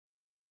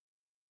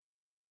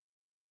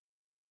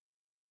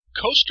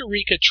Costa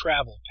Rica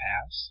Travel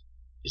Pass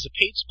is a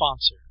paid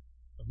sponsor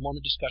of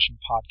Mormon Discussion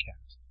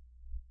Podcast.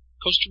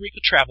 Costa Rica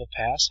Travel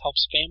Pass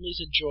helps families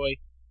enjoy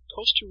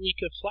Costa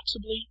Rica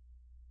flexibly,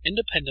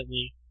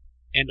 independently,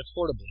 and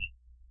affordably.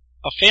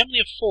 A family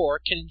of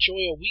 4 can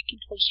enjoy a week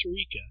in Costa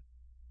Rica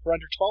for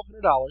under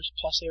 $1,200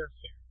 plus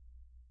airfare.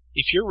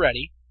 If you're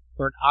ready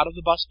for an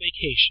out-of-the-bus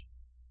vacation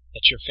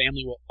that your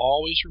family will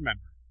always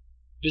remember,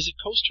 visit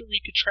Costa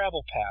Rica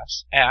Travel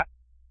Pass at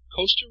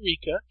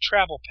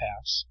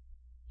CostaRicaTravelPass.com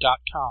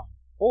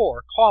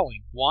or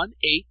calling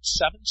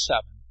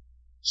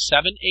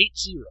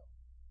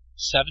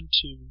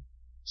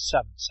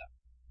 1-877-780-7277.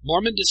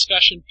 Mormon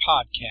Discussion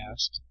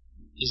Podcast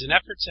is an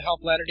effort to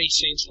help Latter-day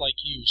Saints like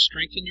you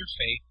strengthen your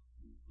faith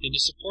and to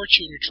support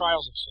you in your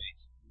trials of faith.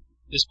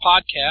 This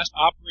podcast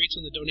operates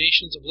on the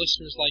donations of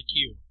listeners like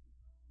you.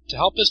 To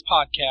help this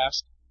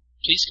podcast,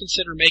 please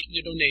consider making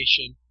a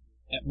donation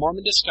at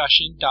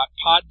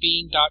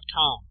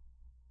mormondiscussion.podbean.com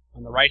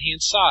on the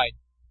right-hand side,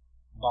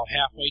 about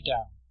halfway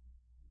down.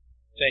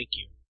 Thank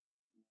you.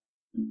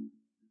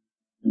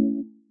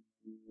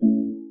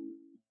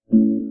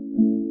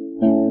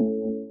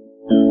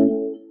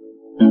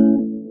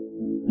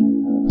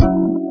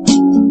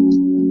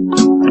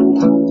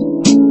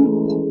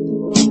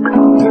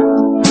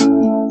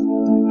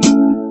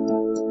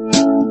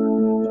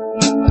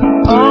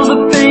 All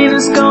the pain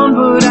is gone,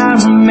 but I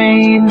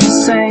remain the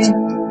same.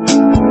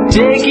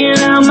 Taking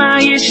out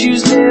my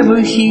issues never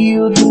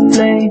healed the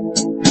flame.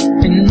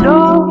 And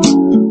all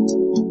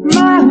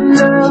my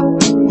love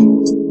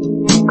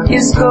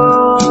is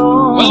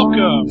gone.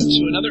 Welcome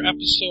to another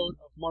episode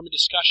of Mormon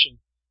Discussion.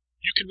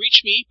 You can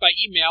reach me by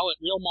email at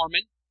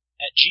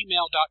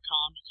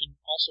realmormon@gmail.com. You can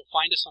also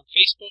find us on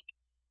Facebook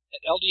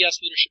at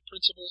LDS Leadership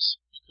Principles.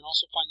 You can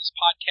also find this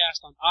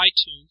podcast on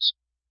iTunes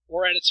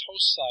or at its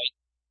host site,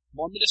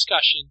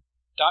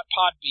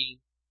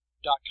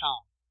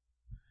 mormondiscussion.podbean.com.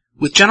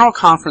 With General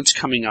Conference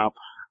coming up,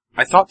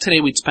 I thought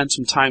today we'd spend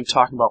some time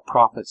talking about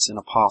prophets and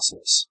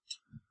apostles.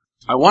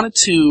 I wanted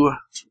to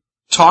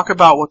talk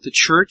about what the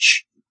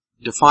church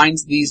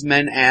defines these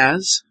men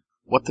as,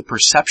 what the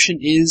perception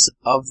is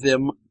of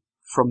them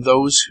from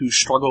those who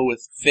struggle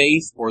with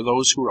faith or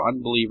those who are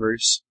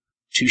unbelievers,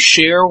 to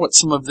share what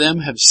some of them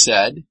have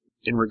said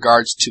in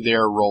regards to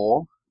their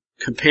role,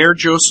 compare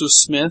Joseph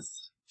Smith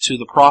to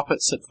the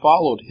prophets that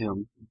followed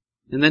him,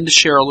 and then to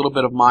share a little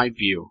bit of my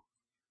view.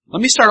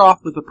 Let me start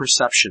off with the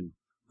perception.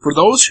 For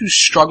those who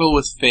struggle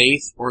with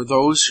faith or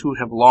those who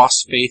have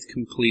lost faith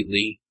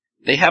completely,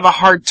 they have a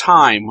hard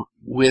time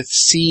with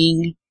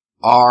seeing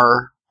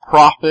our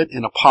prophet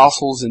and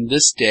apostles in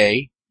this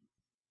day,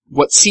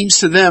 what seems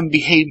to them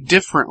behave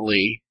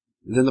differently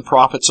than the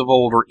prophets of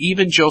old, or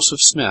even Joseph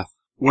Smith.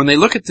 When they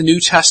look at the New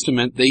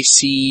Testament, they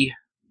see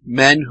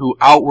men who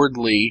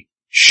outwardly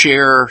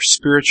share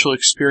spiritual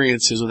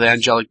experiences with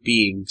angelic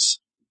beings.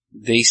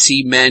 They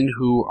see men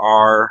who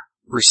are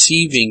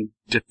receiving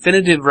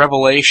definitive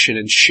revelation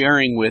and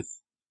sharing with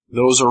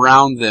those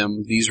around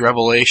them these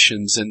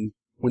revelations, and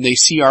when they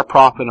see our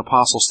prophet and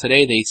apostles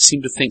today, they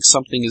seem to think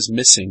something is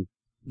missing.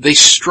 They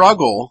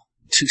struggle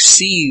to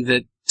see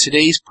that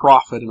today's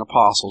prophet and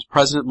apostles,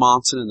 President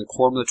Monson and the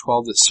Quorum of the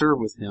 12 that serve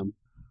with him,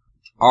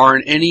 are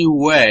in any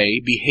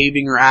way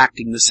behaving or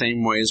acting the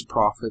same way as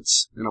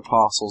prophets and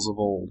apostles of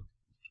old.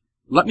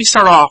 Let me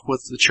start off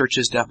with the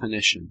church's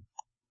definition.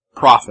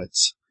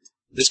 Prophets.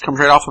 This comes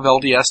right off of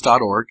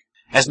LDS.org.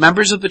 As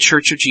members of the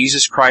Church of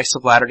Jesus Christ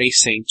of Latter-day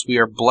Saints, we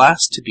are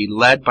blessed to be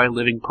led by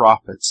living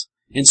prophets,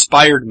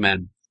 inspired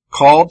men,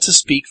 called to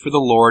speak for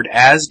the Lord,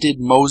 as did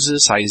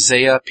Moses,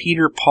 Isaiah,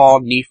 Peter, Paul,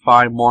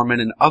 Nephi,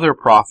 Mormon, and other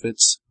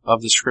prophets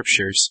of the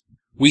Scriptures.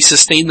 We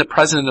sustain the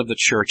president of the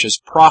church as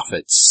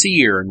prophet,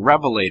 seer, and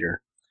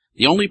revelator,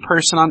 the only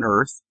person on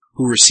earth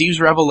who receives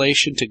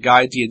revelation to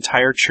guide the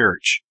entire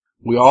church.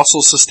 We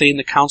also sustain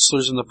the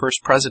counselors in the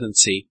first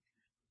presidency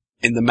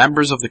and the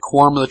members of the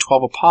Quorum of the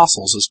 12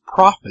 Apostles as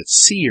prophets,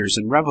 seers,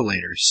 and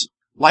revelators.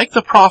 Like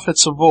the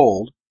prophets of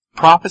old,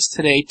 prophets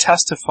today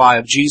testify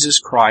of Jesus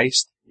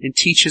Christ and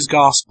teach His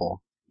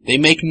gospel. They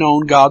make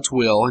known God's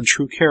will and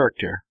true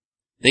character.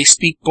 They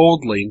speak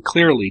boldly and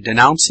clearly,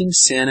 denouncing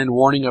sin and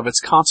warning of its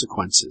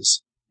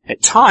consequences.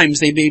 At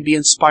times they may be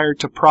inspired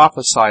to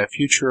prophesy of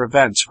future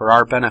events for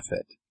our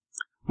benefit.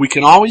 We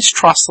can always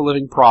trust the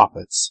living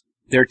prophets.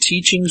 Their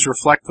teachings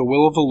reflect the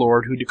will of the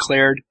Lord, who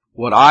declared,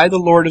 "What I, the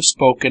Lord, have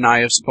spoken, I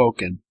have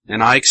spoken,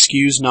 and I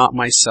excuse not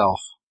myself.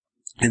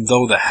 And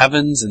though the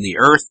heavens and the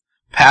earth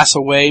pass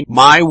away,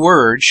 my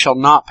word shall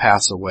not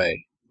pass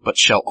away, but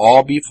shall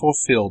all be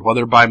fulfilled,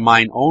 whether by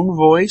mine own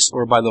voice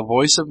or by the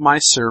voice of my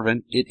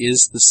servant, it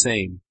is the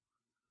same."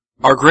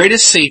 Our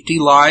greatest safety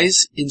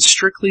lies in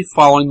strictly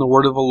following the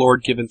word of the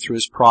Lord given through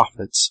His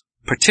prophets,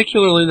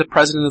 particularly the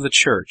president of the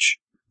church.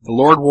 The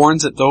Lord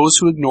warns that those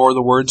who ignore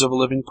the words of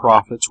living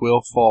prophets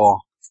will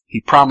fall. He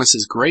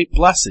promises great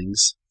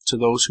blessings to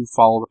those who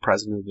follow the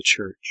president of the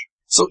church.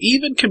 So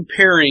even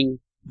comparing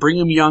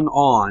Brigham Young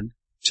on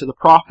to the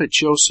prophet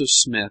Joseph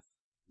Smith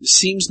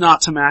seems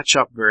not to match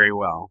up very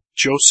well.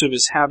 Joseph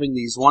is having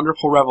these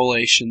wonderful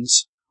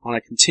revelations on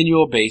a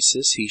continual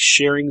basis. He's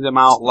sharing them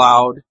out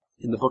loud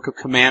in the Book of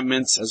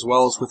Commandments as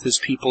well as with his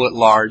people at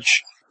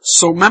large.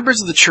 So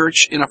members of the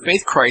church in a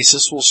faith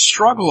crisis will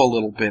struggle a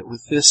little bit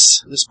with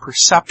this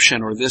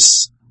perception or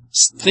this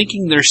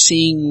thinking they're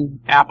seeing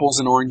apples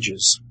and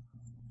oranges.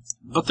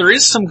 But there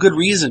is some good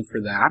reason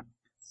for that.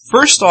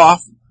 First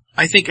off,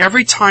 I think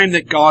every time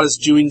that God is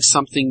doing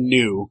something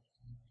new,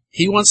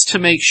 He wants to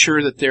make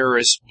sure that there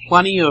is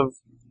plenty of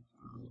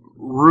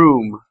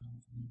room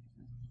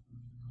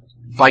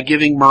by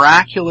giving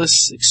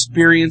miraculous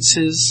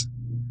experiences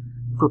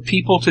for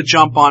people to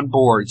jump on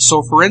board.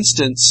 So for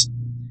instance,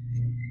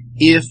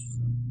 if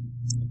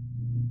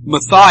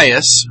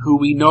Matthias, who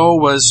we know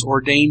was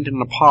ordained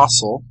an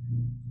apostle,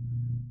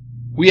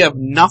 we have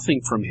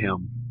nothing from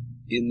him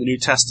in the New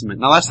Testament.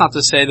 Now that's not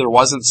to say there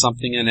wasn't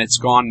something and it's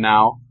gone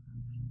now.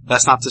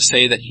 That's not to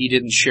say that he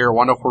didn't share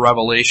wonderful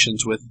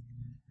revelations with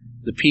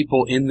the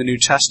people in the New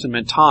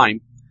Testament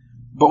time,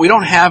 but we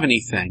don't have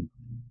anything.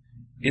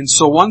 And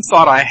so one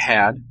thought I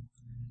had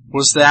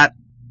was that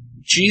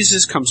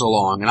Jesus comes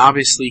along, and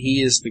obviously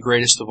He is the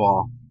greatest of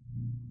all.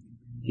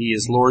 He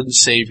is Lord and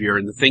Savior,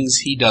 and the things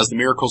He does, the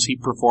miracles He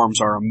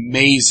performs are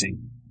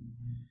amazing.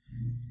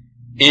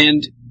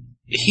 And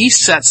He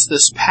sets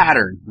this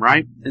pattern,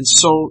 right? And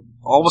so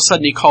all of a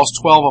sudden He calls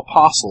 12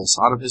 apostles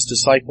out of His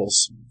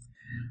disciples.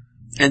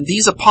 And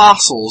these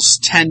apostles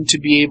tend to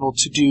be able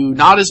to do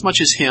not as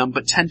much as Him,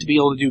 but tend to be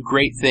able to do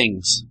great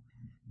things.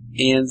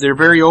 And they're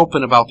very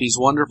open about these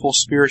wonderful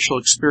spiritual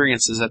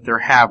experiences that they're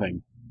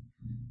having.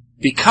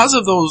 Because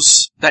of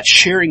that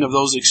sharing of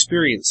those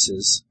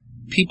experiences,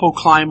 people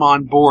climb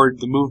on board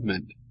the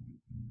movement.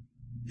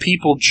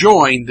 People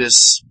join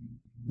this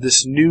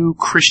new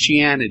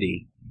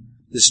Christianity,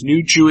 this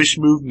new Jewish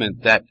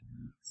movement that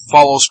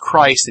follows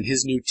Christ and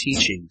His new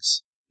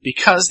teachings,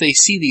 because they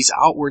see these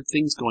outward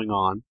things going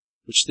on,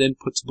 which then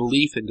puts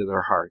belief into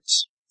their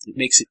hearts. It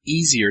makes it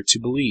easier to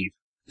believe.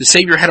 The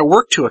Savior had a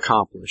work to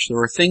accomplish. There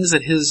were things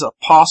that His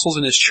apostles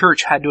and His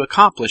church had to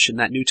accomplish in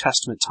that New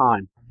Testament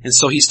time. And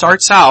so He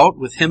starts out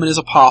with Him and His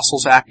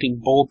apostles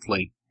acting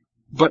boldly.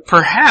 But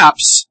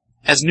perhaps,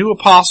 as new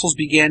apostles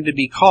began to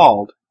be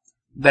called,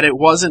 that it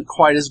wasn't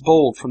quite as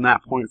bold from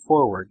that point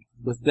forward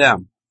with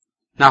them.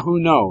 Now who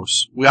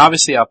knows? We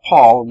obviously have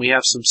Paul, and we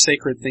have some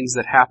sacred things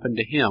that happened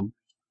to him.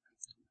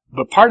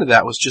 But part of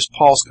that was just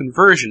Paul's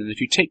conversion. And if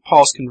you take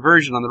Paul's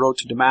conversion on the road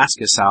to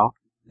Damascus out,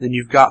 then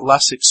you've got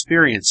less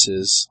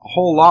experiences, a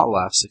whole lot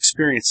less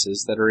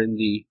experiences that are in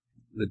the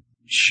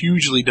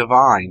hugely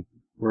divine,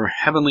 where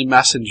heavenly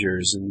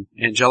messengers and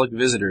angelic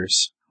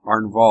visitors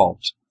are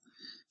involved.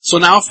 So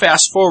now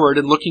fast forward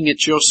and looking at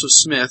Joseph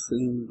Smith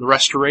and the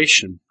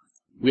Restoration.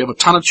 We have a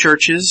ton of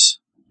churches.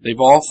 They've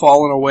all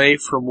fallen away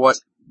from what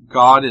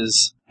God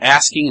is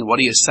asking and what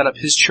He has set up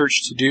His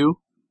church to do.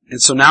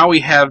 And so now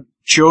we have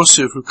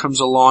Joseph who comes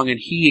along, and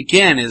he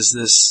again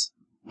is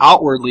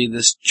outwardly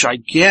this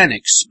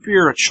gigantic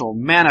spiritual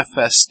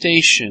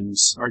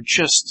manifestations are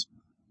just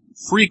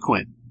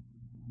frequent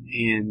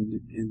and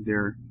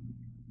they're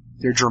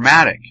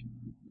dramatic.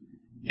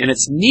 And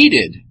it's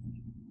needed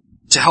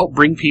to help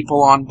bring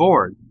people on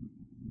board,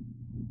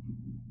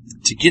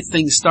 to get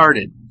things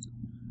started.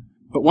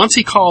 But once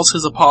He calls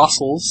His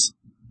apostles,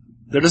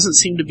 there doesn't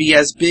seem to be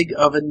as big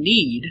of a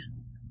need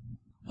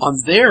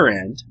on their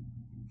end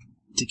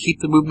to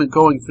keep the movement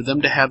going for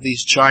them to have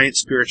these giant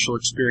spiritual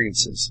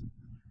experiences.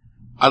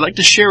 I'd like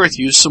to share with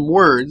you some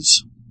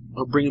words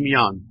of Brigham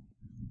Young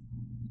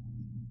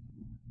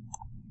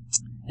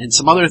and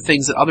some other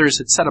things that others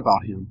had said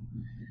about him.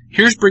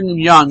 Here's Brigham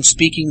Young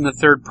speaking in the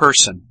third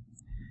person.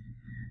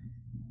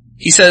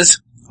 He says,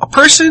 "A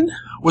person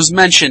was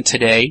mentioned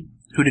today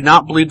who did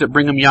not believe that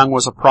Brigham Young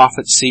was a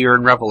prophet, seer,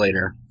 and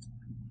revelator.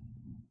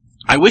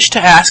 I wish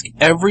to ask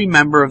every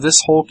member of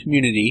this whole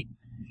community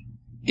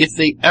if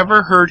they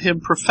ever heard him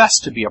profess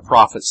to be a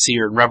prophet,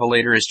 seer, and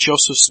revelator as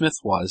Joseph Smith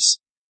was.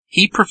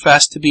 He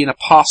professed to be an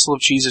apostle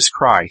of Jesus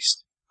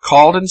Christ,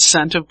 called and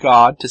sent of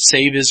God to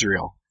save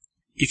Israel.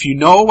 If you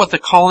know what the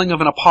calling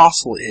of an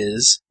apostle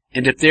is,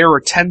 and if there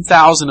were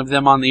 10,000 of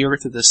them on the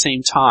earth at the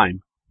same time,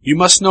 you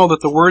must know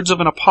that the words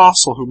of an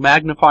apostle who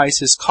magnifies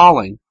his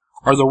calling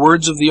are the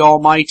words of the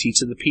Almighty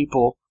to the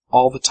people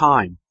all the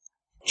time.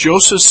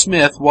 Joseph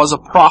Smith was a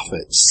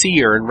prophet,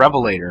 seer, and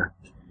revelator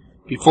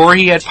before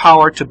he had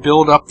power to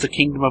build up the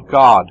kingdom of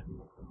God,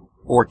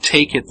 or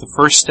take it the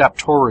first step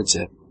towards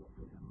it.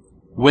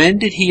 When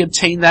did he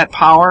obtain that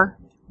power?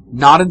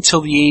 Not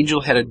until the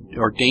angel had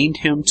ordained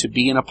him to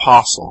be an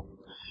apostle."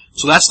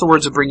 So that's the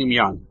words of Brigham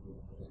Young.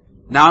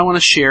 Now I want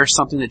to share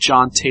something that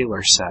John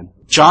Taylor said.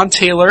 John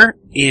Taylor,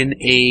 in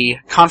a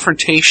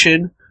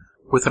confrontation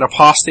with an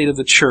apostate of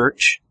the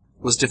church,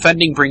 was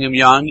defending Brigham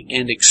Young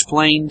and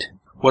explained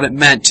what it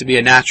meant to be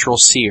a natural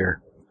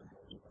seer.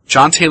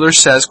 John Taylor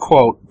says,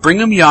 quote,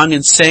 "Brigham Young,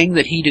 in saying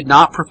that he did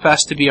not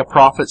profess to be a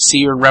prophet,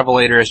 seer, and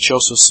revelator as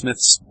Joseph Smith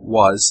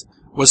was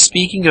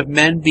speaking of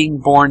men being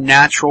born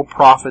natural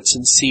prophets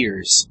and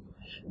seers.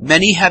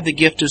 Many had the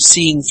gift of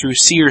seeing through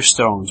seer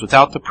stones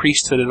without the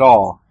priesthood at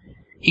all.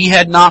 He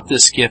had not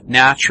this gift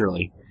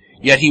naturally.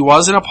 Yet he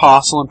was an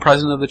apostle and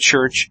president of the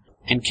church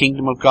and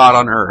kingdom of God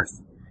on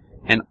earth.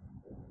 And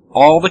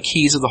all the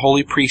keys of the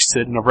holy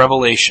priesthood and of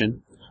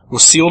revelation were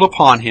sealed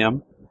upon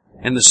him,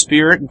 and the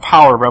spirit and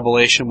power of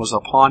revelation was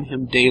upon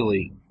him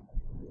daily.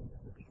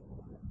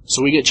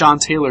 So we get John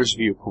Taylor's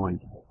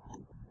viewpoint.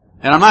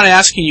 And I'm not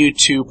asking you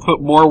to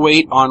put more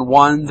weight on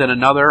one than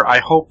another. I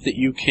hope that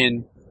you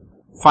can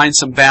find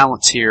some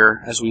balance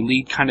here as we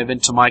lead kind of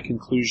into my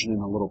conclusion in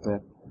a little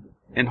bit.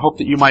 And hope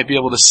that you might be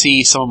able to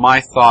see some of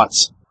my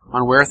thoughts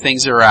on where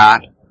things are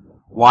at,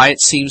 why it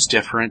seems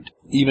different,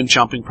 even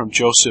jumping from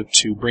Joseph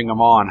to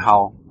Brigham on,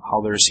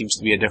 how there seems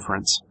to be a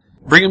difference.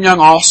 Brigham Young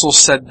also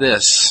said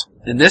this,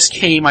 and this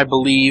came, I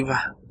believe,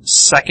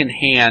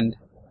 secondhand.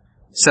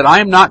 He said, "I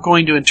am not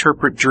going to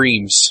interpret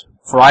dreams,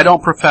 for I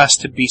don't profess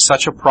to be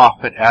such a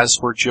prophet as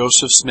were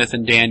Joseph Smith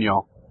and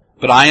Daniel,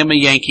 but I am a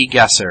Yankee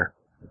guesser.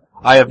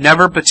 I have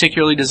never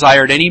particularly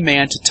desired any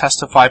man to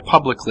testify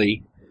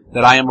publicly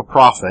that I am a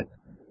prophet.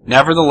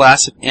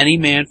 Nevertheless, if any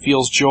man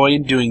feels joy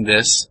in doing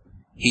this,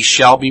 he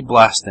shall be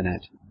blessed in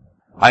it.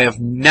 I have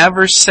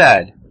never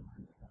said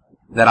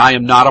that I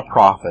am not a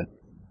prophet,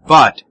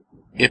 but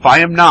if I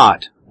am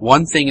not,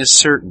 one thing is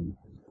certain,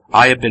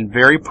 I have been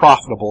very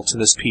profitable to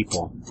this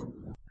people."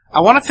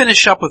 I want to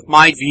finish up with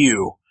my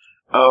view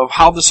of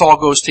how this all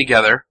goes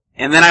together,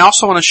 and then I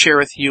also want to share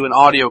with you an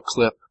audio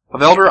clip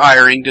of Elder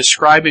Eyring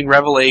describing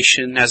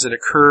Revelation as it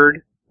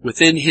occurred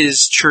within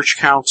his church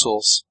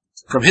councils,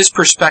 from his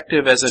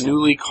perspective as a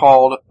newly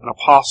called an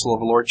apostle of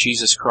the Lord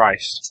Jesus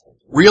Christ,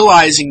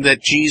 realizing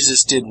that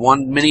Jesus did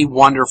many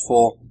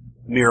wonderful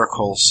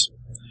miracles,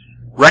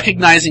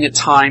 recognizing at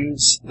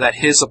times that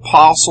his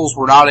apostles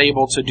were not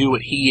able to do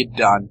what he had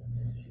done,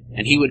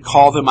 and he would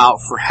call them out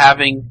for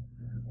having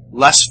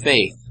less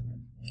faith.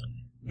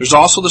 There's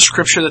also the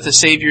scripture that the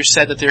Savior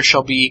said that there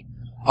shall be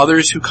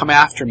others who come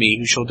after me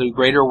who shall do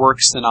greater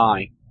works than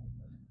I.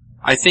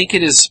 I think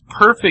it is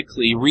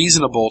perfectly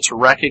reasonable to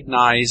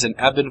recognize an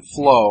ebb and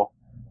flow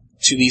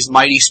to these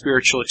mighty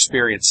spiritual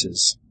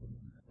experiences.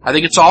 I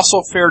think it's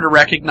also fair to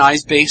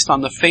recognize, based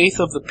on the faith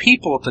of the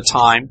people at the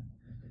time,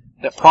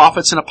 that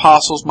prophets and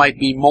apostles might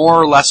be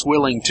more or less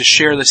willing to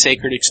share the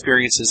sacred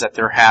experiences that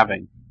they're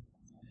having.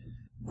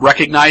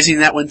 Recognizing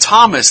that when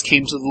Thomas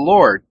came to the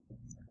Lord,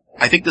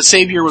 I think the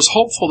Savior was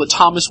hopeful that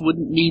Thomas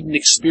wouldn't need an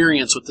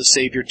experience with the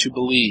Savior to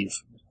believe,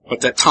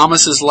 but that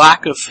Thomas's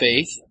lack of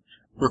faith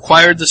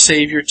required the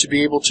Savior to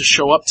be able to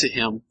show up to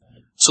him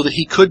so that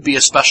he could be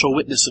a special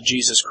witness of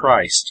Jesus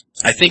Christ.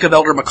 I think of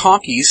Elder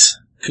McConkey's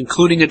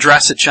concluding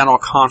address at General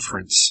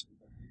Conference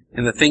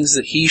and the things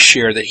that he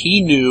shared that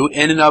he knew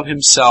in and of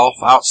himself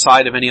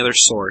outside of any other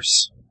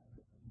source.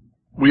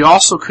 We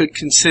also could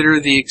consider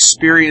the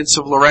experience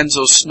of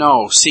Lorenzo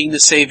Snow seeing the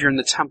Savior in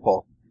the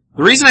temple.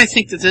 The reason I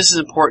think that this is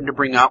important to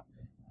bring up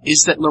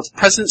is that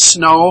President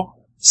Snow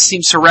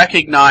seems to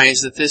recognize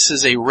that this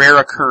is a rare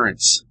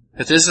occurrence,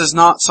 that this is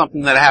not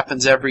something that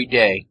happens every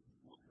day.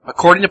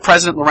 According to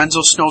President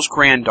Lorenzo Snow's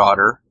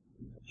granddaughter,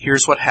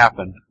 here's what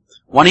happened.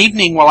 One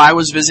evening while I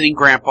was visiting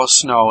Grandpa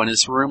Snow in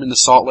his room in the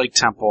Salt Lake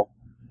Temple,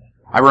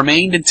 I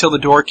remained until the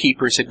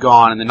doorkeepers had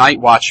gone and the night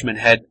watchman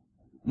had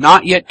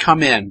not yet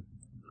come in.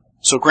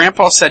 So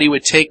Grandpa said he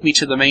would take me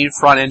to the main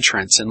front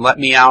entrance and let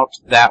me out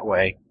that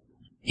way.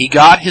 He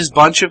got his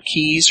bunch of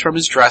keys from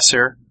his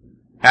dresser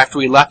after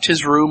we left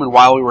his room and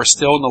while we were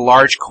still in the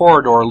large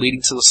corridor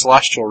leading to the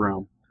celestial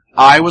room.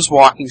 I was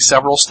walking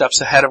several steps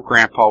ahead of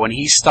Grandpa when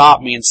he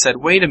stopped me and said,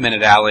 "Wait a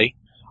minute, Allie.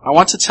 I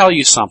want to tell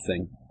you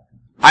something.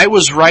 I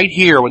was right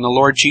here when the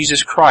Lord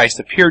Jesus Christ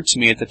appeared to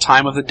me at the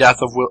time of the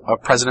death of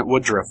President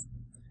Woodruff.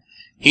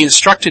 He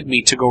instructed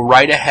me to go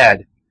right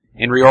ahead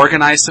and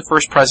reorganize the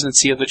first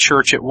presidency of the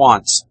church at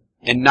once,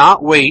 and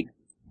not wait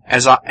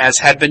as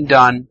had been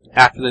done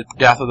after the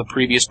death of the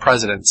previous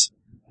presidents,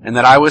 and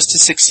that I was to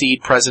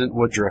succeed President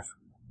Woodruff."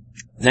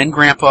 Then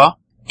Grandpa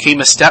came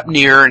a step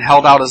nearer and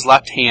held out his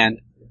left hand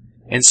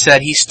and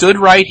said he stood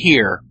right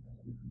here,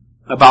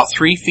 about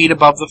 3 feet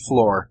above the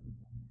floor.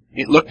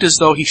 It looked as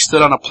though he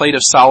stood on a plate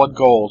of solid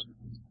gold.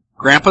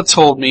 Grandpa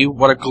told me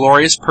what a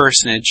glorious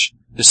personage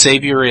the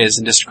Savior is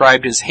and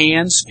described his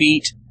hands,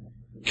 feet,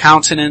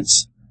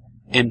 countenance,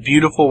 and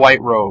beautiful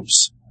white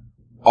robes,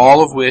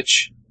 all of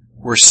which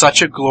were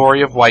such a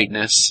glory of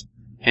whiteness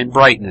and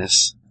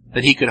brightness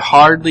that he could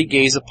hardly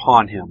gaze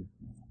upon him.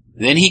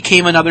 Then he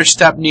came another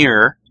step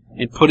nearer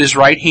and put his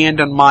right hand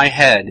on my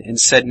head and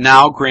said,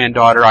 "Now,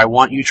 granddaughter, I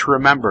want you to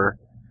remember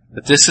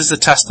that this is the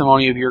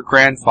testimony of your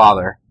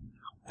grandfather,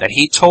 that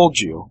he told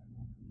you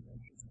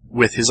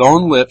with his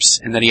own lips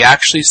and that he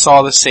actually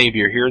saw the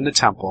Savior here in the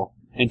temple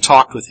and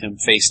talked with him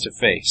face to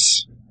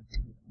face."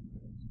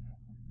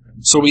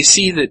 So we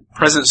see that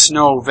President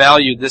Snow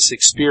valued this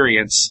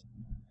experience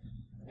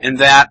and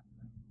that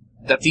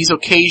these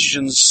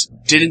occasions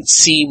didn't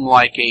seem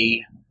like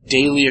a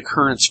daily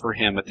occurrence for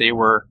him, that they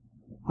were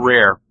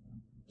rare.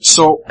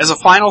 So, as a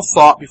final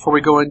thought, before we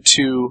go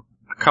into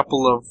a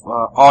couple of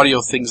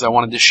audio things I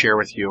wanted to share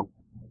with you,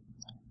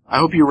 I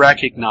hope you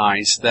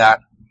recognize that,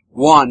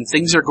 one,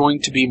 things are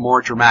going to be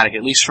more dramatic,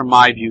 at least from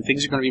my view.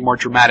 Things are going to be more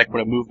dramatic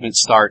when a movement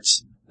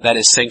starts that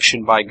is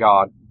sanctioned by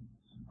God.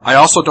 I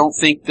also don't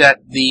think that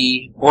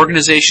the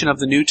organization of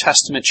the New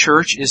Testament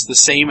church is the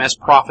same as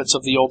prophets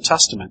of the Old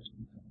Testament.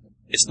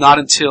 It's not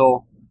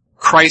until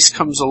Christ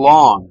comes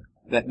along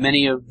that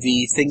many of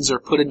the things are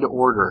put into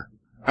order.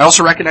 I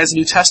also recognize the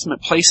New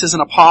Testament places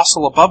an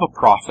apostle above a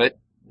prophet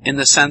in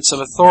the sense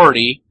of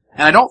authority,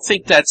 and I don't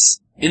think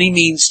that's any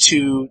means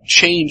to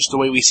change the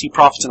way we see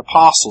prophets and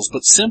apostles,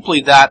 but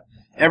simply that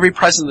every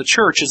president of the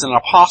church is an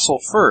apostle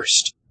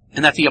first,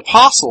 and that the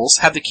apostles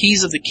have the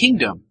keys of the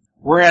kingdom,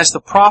 whereas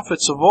the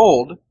prophets of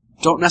old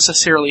don't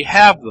necessarily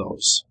have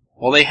those.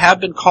 While they have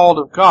been called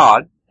of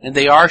God, and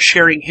they are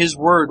sharing His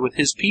word with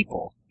His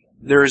people,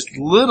 there is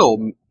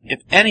little,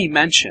 if any,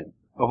 mention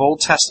of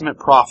Old Testament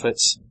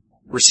prophets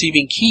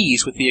receiving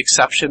keys, with the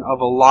exception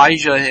of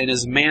Elijah and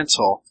his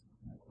mantle,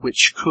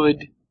 which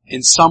could,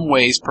 in some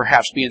ways,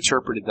 perhaps be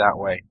interpreted that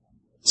way.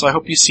 So I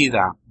hope you see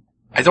that.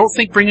 I don't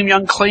think Brigham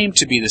Young claimed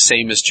to be the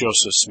same as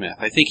Joseph Smith.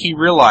 I think he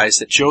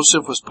realized that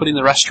Joseph was putting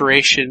the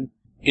restoration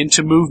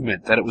into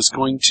movement, that it was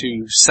going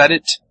to set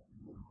it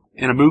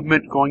in a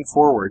movement going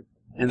forward,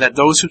 and that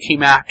those who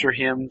came after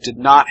him did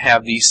not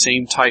have these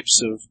same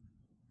types of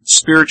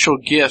spiritual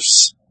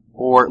gifts,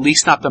 or at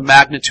least not the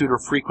magnitude or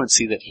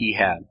frequency that he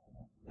had.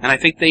 And I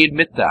think they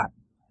admit that.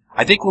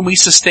 I think when we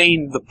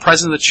sustain the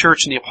president of the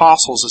church and the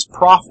apostles as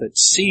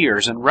prophets,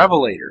 seers, and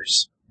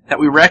revelators, that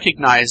we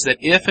recognize that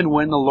if and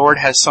when the Lord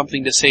has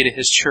something to say to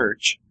His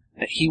church,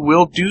 that He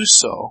will do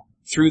so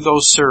through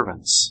those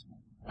servants.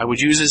 I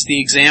would use as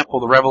the example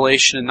the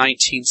revelation in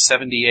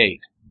 1978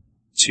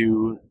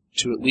 to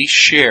at least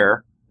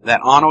share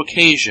that on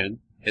occasion,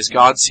 as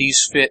God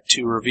sees fit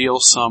to reveal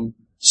some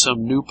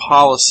new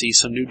policy,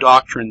 some new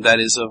doctrine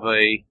that is of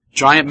a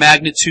giant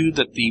magnitude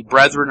that the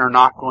brethren are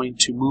not going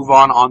to move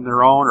on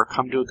their own or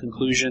come to a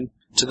conclusion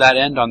to that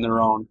end on their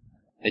own,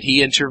 that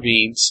He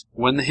intervenes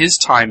when His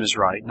time is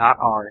right, not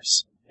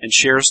ours, and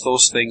shares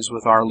those things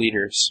with our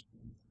leaders.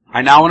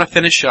 I now want to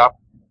finish up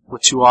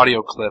with 2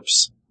 audio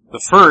clips. The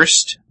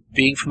first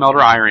being from Elder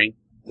Eyring,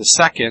 the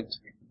second,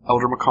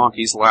 Elder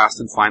McConkey's last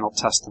and final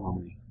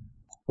testimony.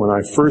 When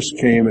I first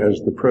came as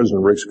the president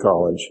of Ricks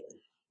College,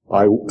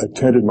 I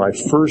attended my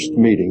first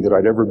meeting that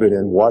I'd ever been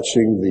in,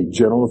 watching the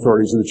general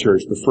authorities of the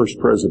church, the first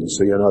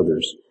presidency and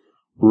others,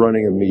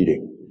 running a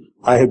meeting.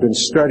 I had been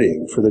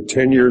studying for the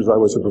 10 years I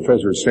was a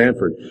professor at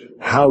Stanford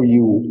how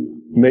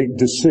you make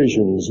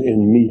decisions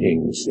in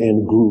meetings,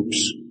 in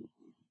groups.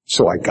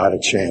 So I got a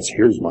chance.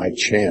 Here's my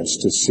chance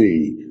to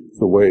see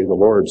the way the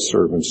Lord's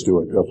servants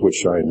do it, of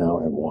which I now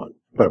am one.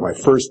 But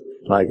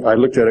I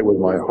looked at it with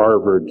my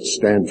Harvard,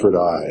 Stanford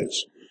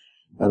eyes,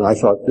 and I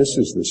thought, this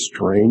is the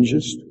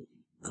strangest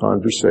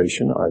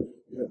conversation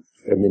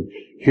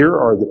here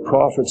are the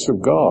prophets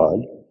of God,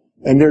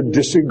 and they're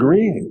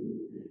disagreeing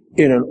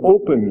in an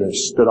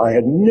openness that I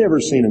had never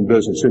seen in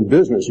business. In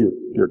business,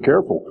 you're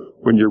careful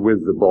when you're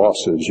with the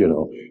bosses,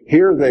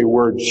 Here they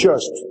were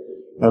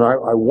and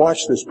I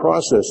watched this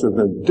process of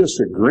them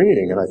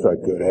disagreeing, and I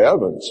thought, good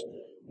heavens.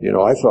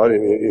 I thought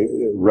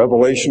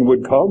revelation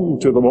would come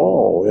to them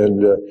all,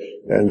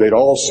 and they'd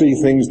all see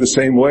things the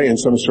same way in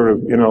some sort of,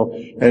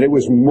 and it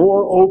was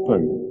more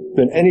open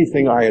than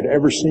anything I had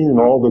ever seen in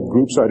all the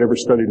groups I'd ever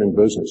studied in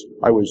business.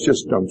 I was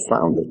just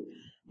dumbfounded.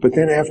 But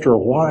then after a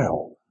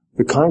while,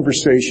 the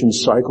conversation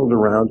cycled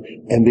around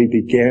and they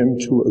began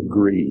to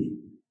agree.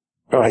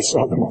 And I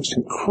saw the most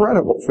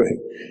incredible thing,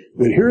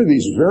 that here are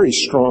these very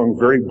strong,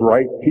 very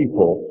bright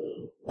people,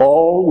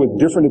 all with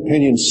different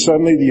opinions.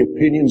 Suddenly the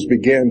opinions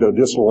began to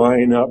just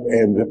line up,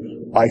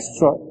 and I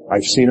thought,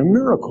 I've seen a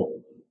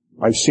miracle.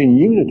 I've seen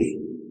unity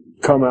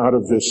come out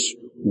of this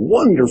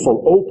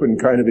wonderful, open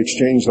kind of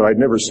exchange that I'd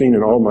never seen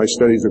in all my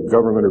studies of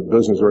government or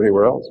business or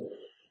anywhere else.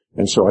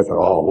 And so I thought,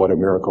 oh, what a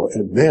miracle.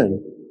 And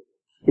then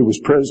it was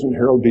President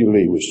Harold B.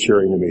 Lee was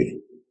chairing the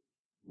meeting.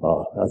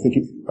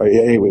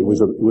 Anyway, it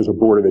was a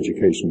Board of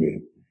Education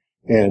meeting.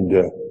 And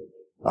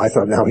I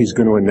thought, now he's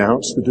going to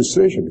announce the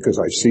decision because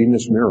I've seen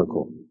this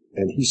miracle.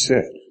 And he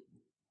said,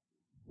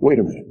 wait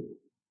a minute.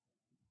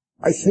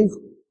 I think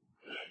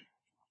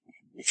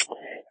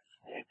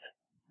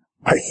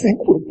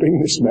we'll bring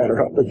this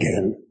matter up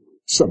again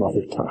some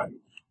other time.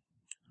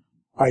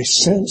 I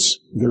sense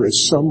there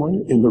is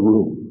someone in the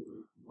room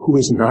who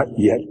is not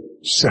yet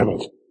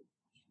settled.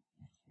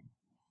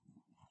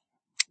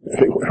 And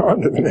they went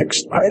on to the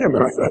next item,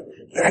 and I thought,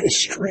 that is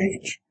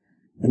strange.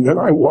 And then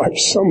I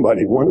watched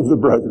somebody, one of the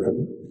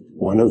brethren,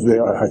 one of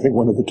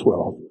the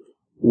 12,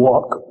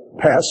 walk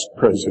past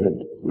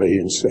President Lee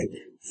and say,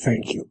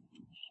 thank you.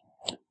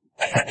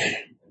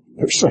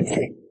 There's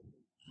something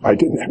I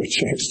didn't have a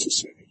chance to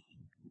say.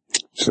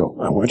 So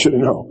I want you to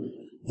know,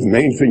 the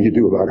main thing you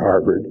do about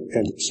Harvard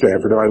and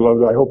Stanford, and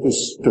I hope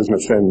this doesn't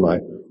offend my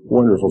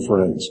wonderful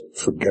friends,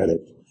 forget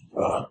it.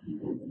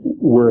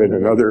 We're in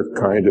another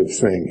kind of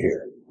thing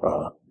here.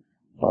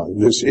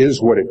 This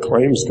is what it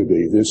claims to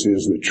be. This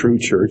is the true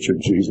church of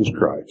Jesus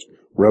Christ.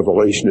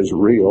 Revelation is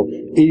real,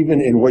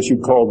 even in what you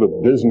call the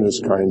business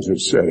kinds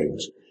of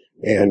settings.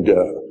 And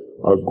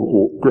a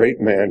great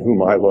man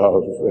whom I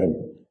love and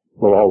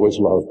will always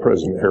love,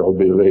 President Harold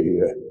B.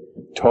 Lee,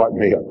 taught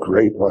me a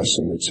great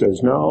lesson that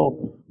says,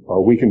 no,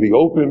 we can be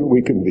open,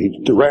 we can be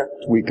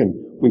direct, we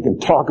can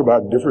talk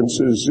about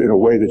differences in a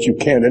way that you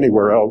can't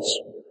anywhere else,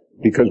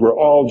 because we're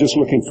all just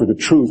looking for the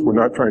truth. We're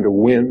not trying to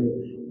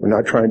win. We're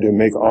not trying to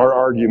make our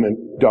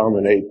argument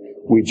dominate.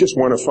 We just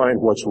want to find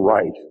what's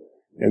right.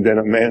 And then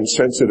a man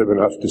sensitive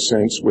enough to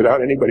sense,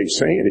 without anybody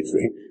saying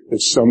anything,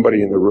 that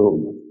somebody in the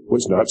room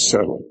was not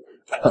settled.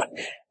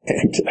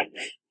 And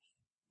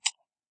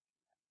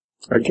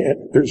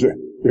again, there's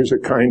a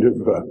kind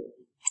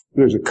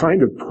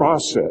of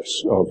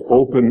process of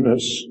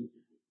openness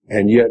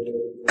and yet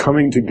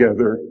coming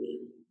together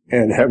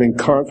and having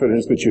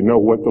confidence that you know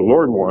what the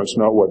Lord wants,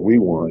 not what we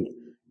want.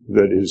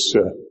 That is,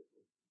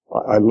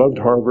 I loved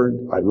Harvard.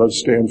 I loved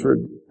Stanford.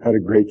 Had a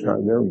great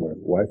time there. My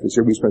wife is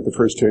here. We spent the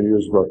first 10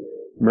 years of our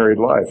married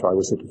life. I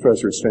was a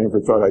professor at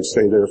Stanford, thought I'd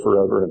stay there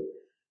forever, and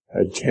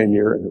had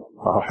tenure, and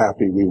how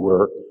happy we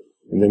were.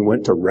 And then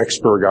went to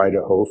Rexburg,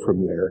 Idaho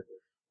from there,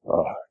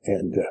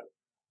 and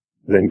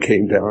then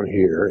came down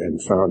here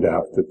and found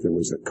out that there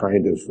was a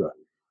kind of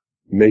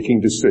making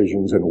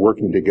decisions and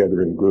working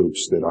together in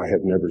groups that I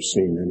have never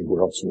seen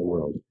anywhere else in the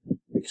world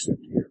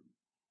except here.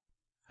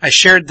 I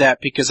shared that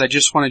because I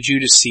just wanted you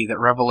to see that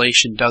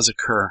revelation does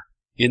occur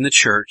in the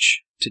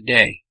church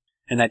today,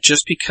 and that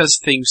just because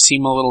things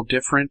seem a little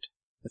different,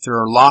 that there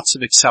are lots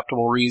of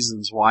acceptable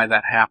reasons why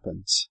that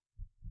happens.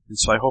 And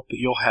so I hope that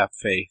you'll have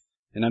faith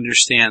and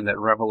understand that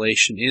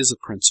revelation is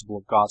a principle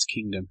of God's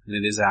kingdom, and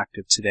it is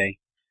active today.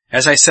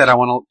 As I said, I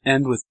want to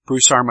end with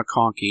Bruce R.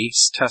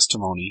 McConkie's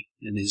testimony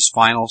in his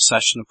final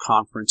session of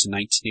conference in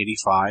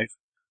 1985.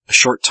 A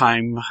short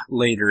time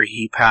later,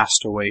 he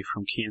passed away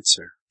from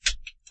cancer.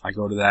 I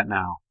go to that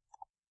now.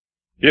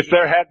 If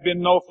there had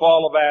been no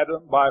fall of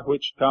Adam by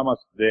which cometh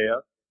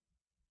death,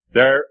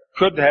 there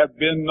could have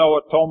been no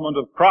atonement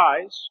of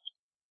Christ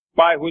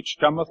by which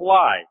cometh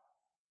life.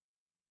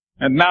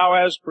 And now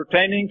as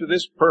pertaining to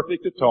this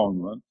perfect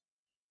atonement,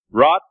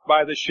 wrought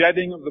by the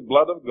shedding of the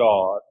blood of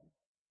God,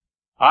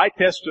 I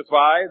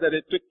testify that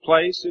it took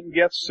place in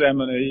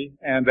Gethsemane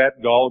and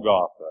at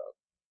Golgotha.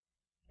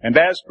 And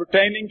as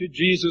pertaining to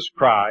Jesus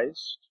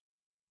Christ,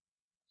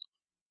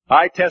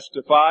 I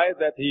testify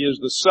that he is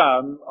the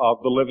Son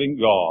of the living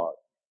God,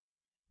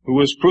 who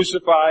was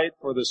crucified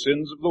for the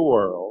sins of the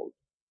world.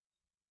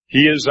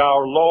 He is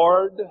our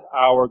Lord,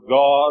 our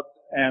God,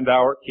 and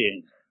our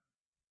King.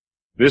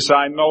 This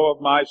I know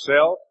of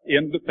myself,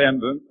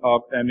 independent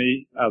of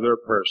any other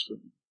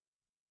person.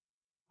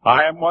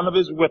 I am one of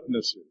his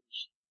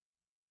witnesses.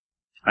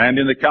 And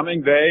in the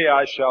coming day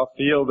I shall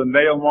feel the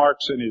nail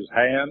marks in his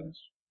hands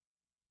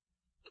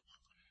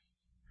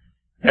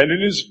and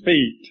in his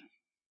feet,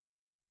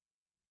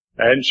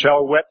 and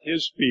shall wet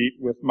his feet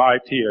with my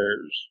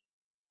tears.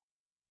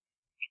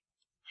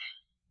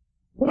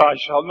 But I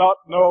shall not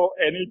know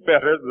any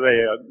better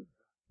then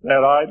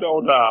than I know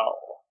now,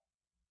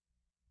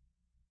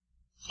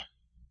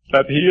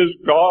 that he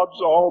is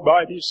God's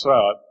almighty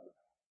Son,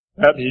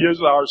 that he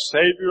is our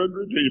Savior and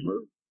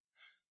Redeemer,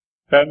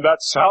 and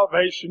that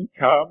salvation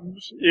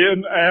comes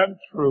in and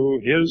through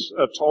his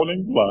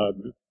atoning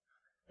blood,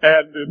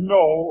 and in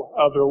no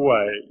other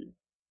way.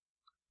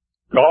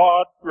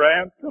 God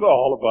grant that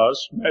all of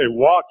us may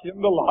walk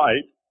in the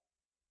light,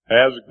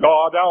 as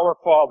God our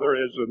Father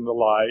is in the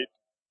light,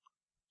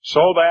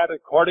 so that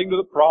according to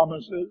the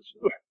promises,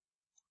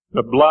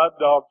 the blood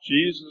of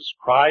Jesus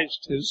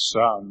Christ his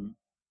Son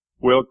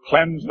will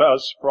cleanse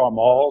us from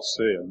all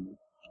sin.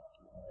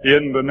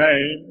 In the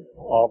name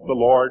of the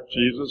Lord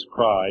Jesus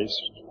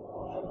Christ.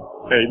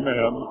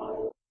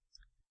 Amen.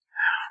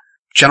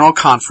 General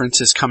Conference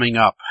is coming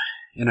up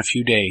in a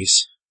few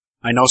days.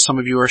 I know some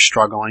of you are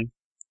struggling.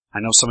 I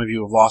know some of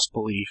you have lost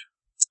belief.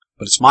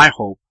 But it's my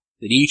hope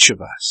that each of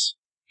us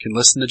can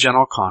listen to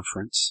General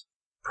Conference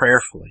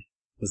prayerfully,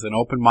 with an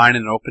open mind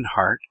and an open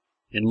heart,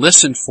 and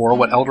listen for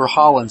what Elder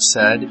Holland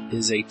said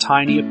is a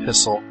tiny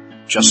epistle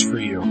just for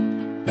you.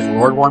 May the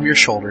Lord warm your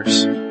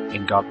shoulders,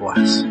 and God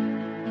bless.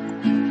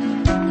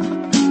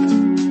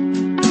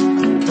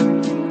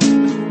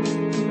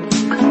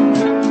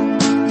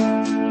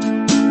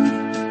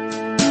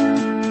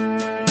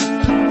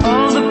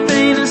 All the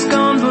pain is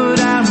gone, but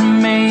I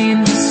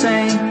remain the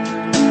same.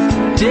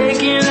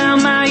 Taking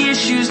out my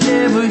issues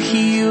never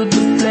healed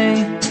the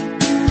flame.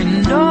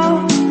 And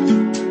all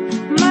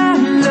my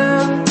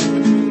love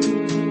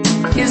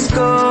is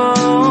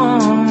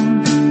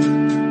gone.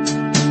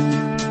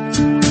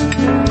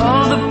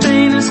 All the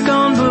pain is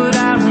gone, but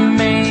I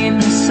remain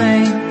the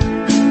same.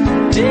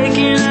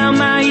 Taking out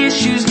my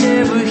issues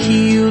never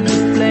healed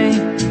the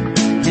flame.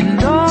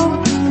 And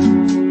all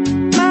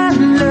my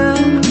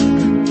love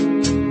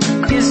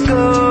is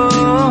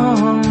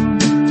gone.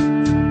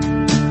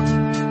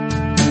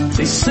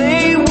 They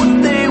say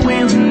what they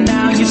will,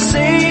 now you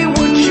say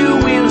what you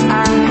will.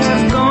 I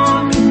have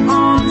gone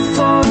on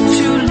for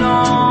too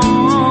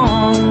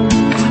long.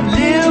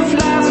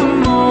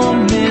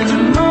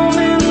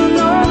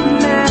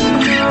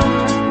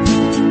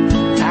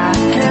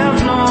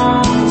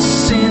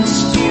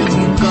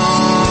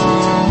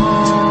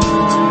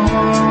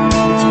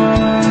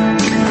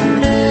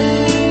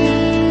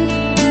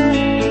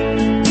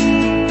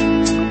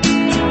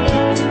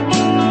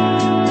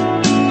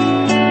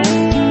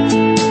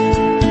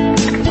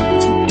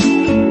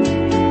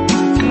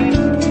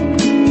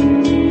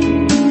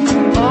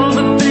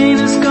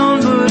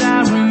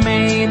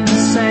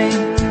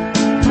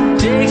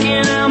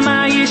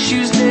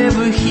 issues